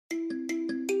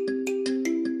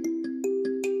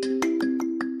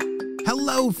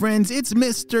Hello, friends. It's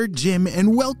Mr. Jim,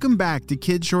 and welcome back to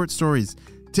Kid Short Stories.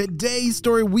 Today's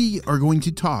story, we are going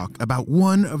to talk about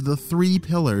one of the 3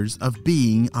 pillars of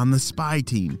being on the spy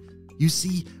team. You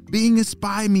see, being a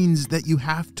spy means that you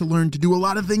have to learn to do a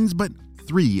lot of things, but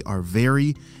 3 are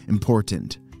very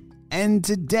important. And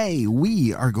today,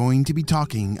 we are going to be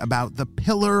talking about the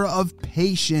pillar of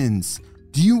patience.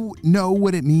 Do you know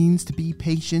what it means to be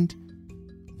patient?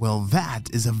 Well,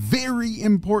 that is a very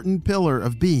important pillar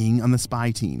of being on the spy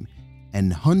team.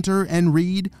 And Hunter and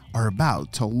Reed are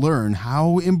about to learn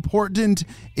how important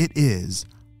it is.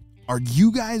 Are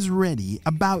you guys ready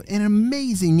about an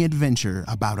amazing adventure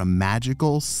about a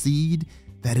magical seed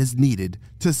that is needed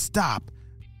to stop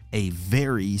a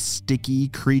very sticky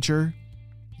creature?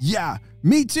 Yeah,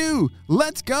 me too.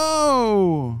 Let's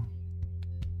go.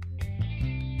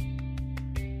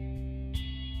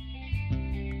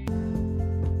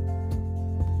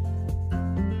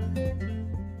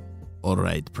 All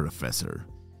right, Professor.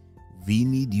 We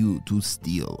need you to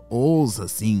steal all the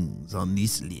things on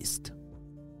this list.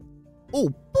 Oh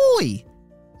boy,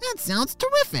 that sounds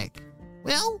terrific.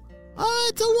 Well,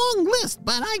 it's a long list,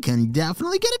 but I can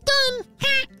definitely get it done.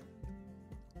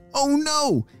 Oh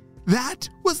no! That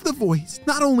was the voice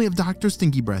not only of Dr.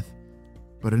 Stinky Breath,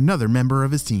 but another member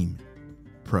of his team,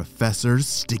 Professor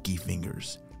Sticky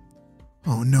Fingers.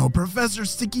 Oh no, Professor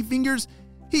Sticky Fingers!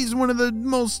 He's one of the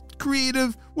most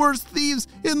creative, worst thieves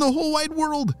in the whole wide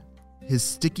world. His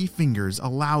sticky fingers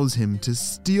allows him to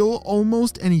steal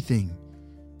almost anything.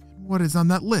 What is on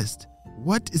that list?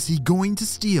 What is he going to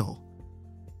steal?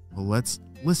 Well, let's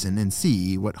listen and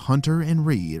see what Hunter and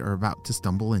Reed are about to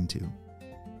stumble into.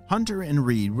 Hunter and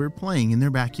Reed were playing in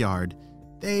their backyard.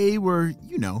 They were,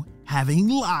 having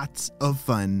lots of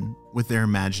fun with their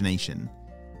imagination.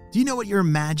 Do you know what your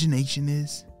imagination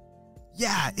is?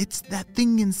 Yeah, it's that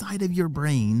thing inside of your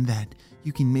brain that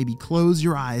you can maybe close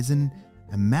your eyes and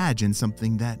imagine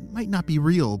something that might not be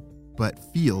real, but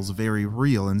feels very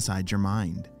real inside your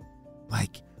mind.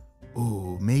 Like,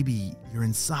 maybe you're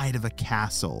inside of a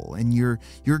castle and you're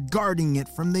guarding it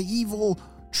from the evil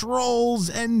trolls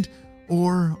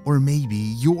or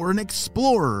maybe you're an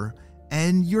explorer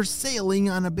and you're sailing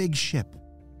on a big ship.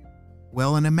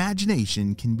 Well, an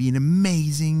imagination can be an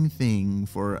amazing thing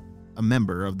for a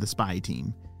member of the spy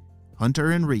team.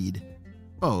 Hunter and Reed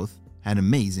both had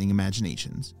amazing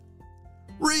imaginations.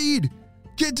 Reed,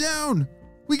 get down!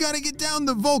 We gotta get down,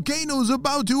 the volcano's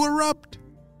about to erupt!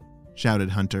 Shouted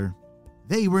Hunter.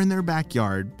 They were in their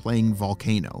backyard playing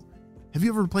Volcano. Have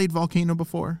you ever played Volcano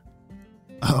before?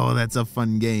 Oh, that's a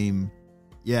fun game.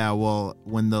 Yeah, well,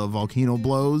 when the volcano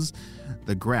blows,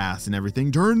 the grass and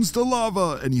everything turns to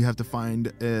lava, and you have to find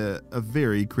a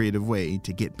very creative way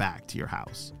to get back to your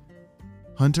house.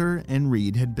 Hunter and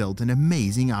Reed had built an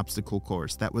amazing obstacle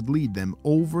course that would lead them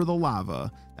over the lava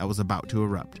that was about to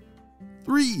erupt.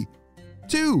 3,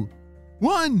 2,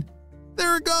 1,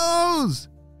 there it goes!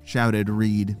 Shouted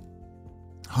Reed.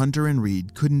 Hunter and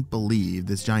Reed couldn't believe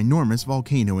this ginormous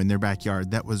volcano in their backyard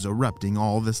that was erupting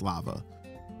all this lava.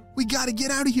 We gotta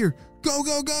get out of here! Go,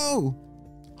 go, go!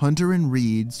 Hunter and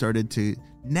Reed started to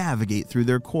navigate through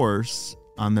their course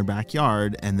on their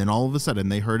backyard, and then all of a sudden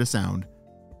they heard a sound.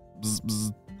 Bzz,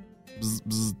 bzz,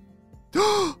 bzz,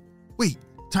 bzz. Wait,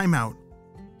 time out.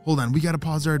 Hold on, we gotta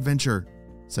pause our adventure,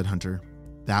 said Hunter.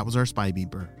 That was our spy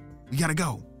beeper. We gotta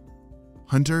go.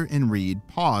 Hunter and Reed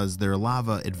paused their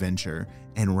lava adventure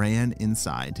and ran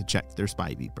inside to check their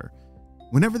spy beeper.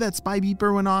 Whenever that spy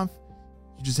beeper went off,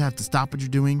 you just have to stop what you're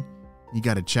doing. You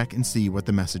gotta check and see what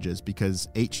the message is because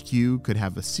HQ could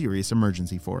have a serious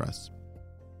emergency for us.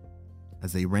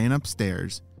 As they ran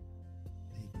upstairs,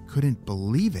 couldn't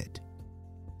believe it.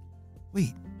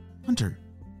 Wait, Hunter,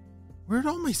 where'd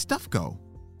all my stuff go?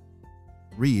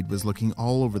 Reed was looking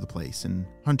all over the place, and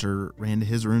Hunter ran to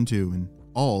his room too, and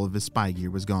all of his spy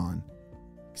gear was gone,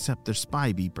 except their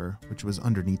spy beeper, which was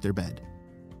underneath their bed.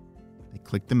 They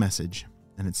clicked the message,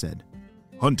 and it said,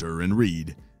 Hunter and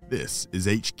Reed, this is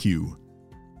HQ.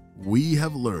 We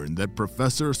have learned that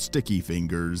Professor Sticky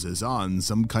Fingers is on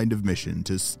some kind of mission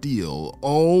to steal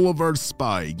all of our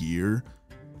spy gear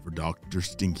for Dr.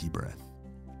 Stinky Breath.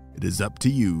 It is up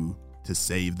to you to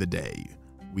save the day.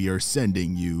 We are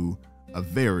sending you a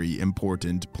very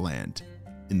important plant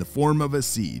in the form of a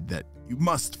seed that you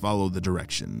must follow the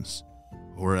directions,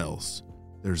 or else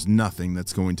there's nothing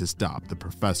that's going to stop the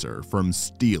professor from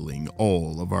stealing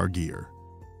all of our gear.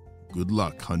 Good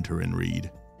luck, Hunter and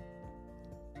Reed.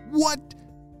 What?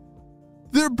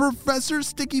 They're Professor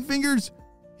Sticky Fingers?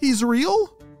 He's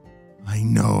real? I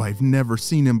know, I've never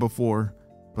seen him before.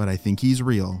 But I think he's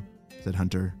real, said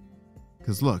Hunter.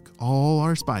 Because look, all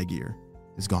our spy gear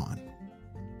is gone.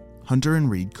 Hunter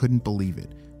and Reed couldn't believe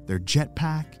it. Their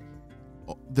jetpack,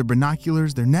 their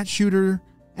binoculars, their net shooter,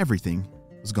 everything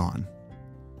was gone.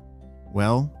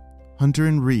 Well, Hunter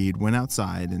and Reed went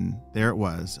outside, and there it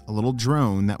was, a little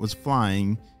drone that was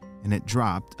flying, and it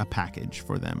dropped a package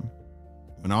for them.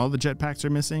 When all the jetpacks are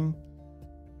missing,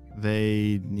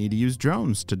 they need to use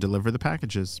drones to deliver the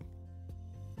packages.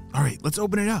 All right, let's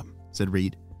open it up, said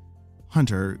Reed.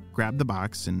 Hunter grabbed the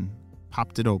box and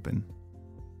popped it open.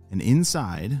 And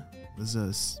inside was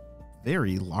a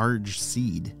very large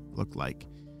seed, looked like.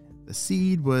 The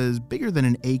seed was bigger than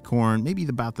an acorn, maybe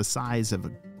about the size of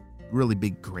a really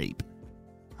big grape.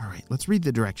 All right, let's read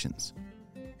the directions.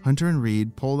 Hunter and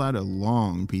Reed pulled out a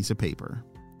long piece of paper.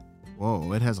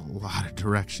 Whoa, it has a lot of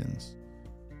directions.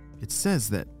 It says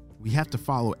that we have to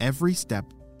follow every step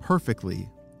perfectly,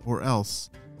 or else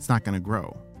it's not going to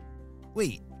grow.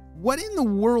 Wait, what in the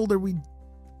world are we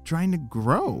trying to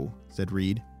grow? Said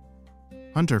Reed.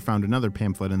 Hunter found another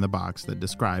pamphlet in the box that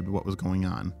described what was going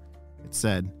on. It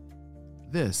said,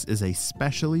 "This is a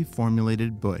specially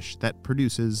formulated bush that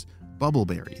produces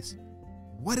bubbleberries."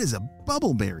 What is a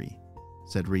bubbleberry?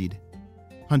 Said Reed.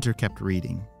 Hunter kept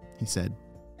reading. He said,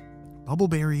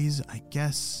 "Bubbleberries, I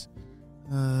guess,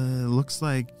 looks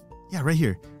like, yeah, right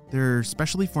here. They're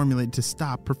specially formulated to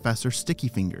stop Professor Sticky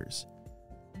Fingers."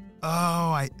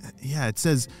 Oh, it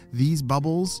says these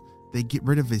bubbles, they get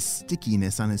rid of his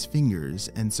stickiness on his fingers,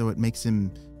 and so it makes him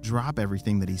drop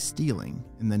everything that he's stealing.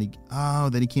 And then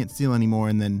he can't steal anymore,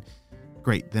 and then,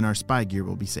 great, then our spy gear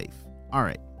will be safe. All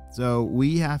right, so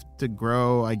we have to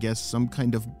grow, I guess, some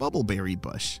kind of bubbleberry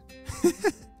bush.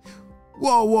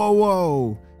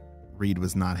 Whoa. Reed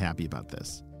was not happy about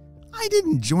this. I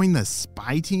didn't join the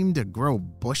spy team to grow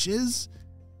bushes.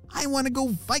 I want to go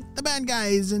fight the bad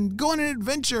guys and go on an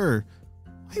adventure.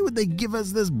 Why would they give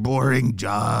us this boring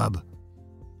job?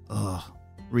 Ugh,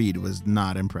 Reed was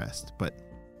not impressed, but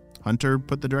Hunter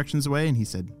put the directions away and he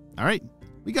said, "All right,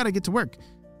 we got to get to work.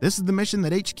 This is the mission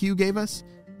that HQ gave us.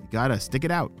 We got to stick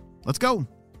it out. Let's go."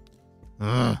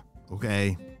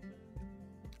 Okay.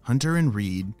 Hunter and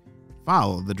Reed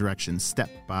followed the directions step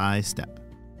by step.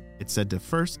 It said to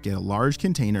first get a large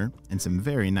container and some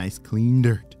very nice clean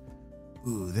dirt.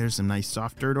 Ooh, there's some nice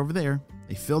soft dirt over there.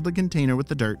 They filled the container with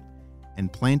the dirt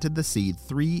and planted the seed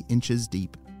 3 inches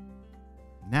deep.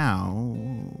 Now,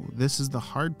 this is the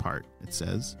hard part, it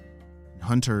says.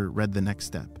 Hunter read the next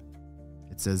step.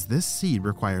 It says this seed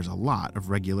requires a lot of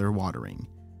regular watering.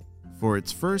 For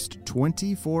its first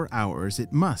 24 hours,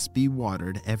 it must be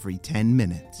watered every 10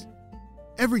 minutes.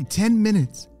 Every 10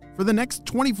 minutes? For the next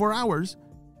 24 hours?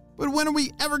 But when are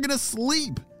we ever going to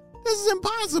sleep? This is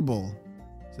impossible,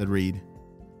 said Reed.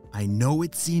 I know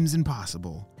it seems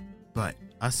impossible, but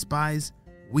us spies,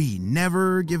 we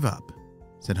never give up,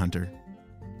 said Hunter.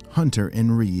 Hunter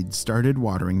and Reed started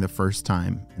watering the first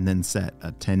time and then set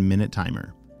a 10-minute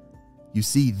timer. You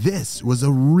see, this was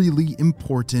a really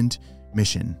important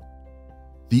mission.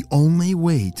 The only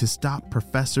way to stop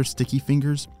Professor Sticky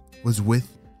Fingers was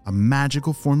with a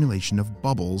magical formulation of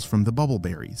bubbles from the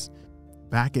bubbleberries.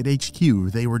 Back at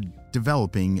HQ, they were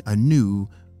developing a new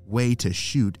way to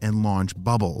shoot and launch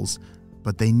bubbles,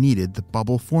 but they needed the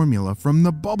bubble formula from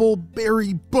the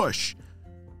bubbleberry bush.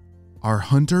 Are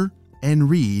Hunter and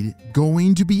Reed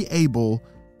going to be able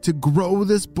to grow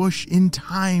this bush in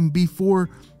time before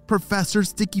Professor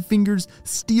Sticky Fingers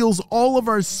steals all of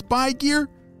our spy gear?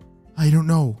 I don't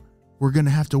know. We're going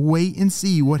to have to wait and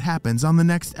see what happens on the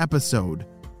next episode.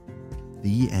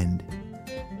 The end.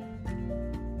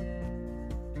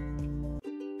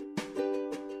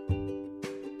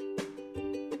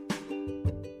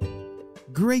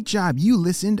 Great job. You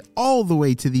listened all the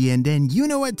way to the end, and you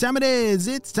know what time it is.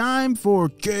 It's time for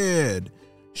Kid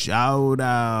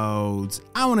Shoutouts.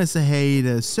 I want to say hey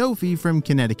to Sophie from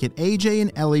Connecticut, AJ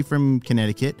and Ellie from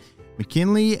Connecticut,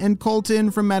 McKinley and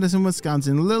Colton from Madison,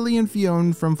 Wisconsin, Lily and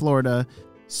Fionn from Florida,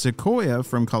 Sequoia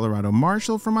from Colorado,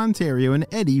 Marshall from Ontario, and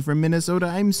Eddie from Minnesota.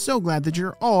 I'm so glad that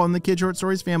you're all in the Kid Short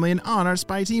Stories family and on our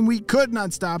spy team. We could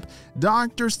not stop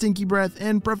Dr. Stinky Breath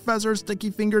and Professor Sticky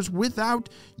Fingers without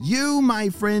you, my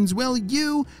friends. Well,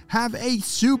 you have a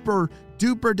super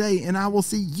duper day, and I will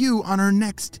see you on our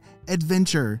next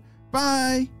adventure.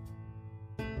 Bye.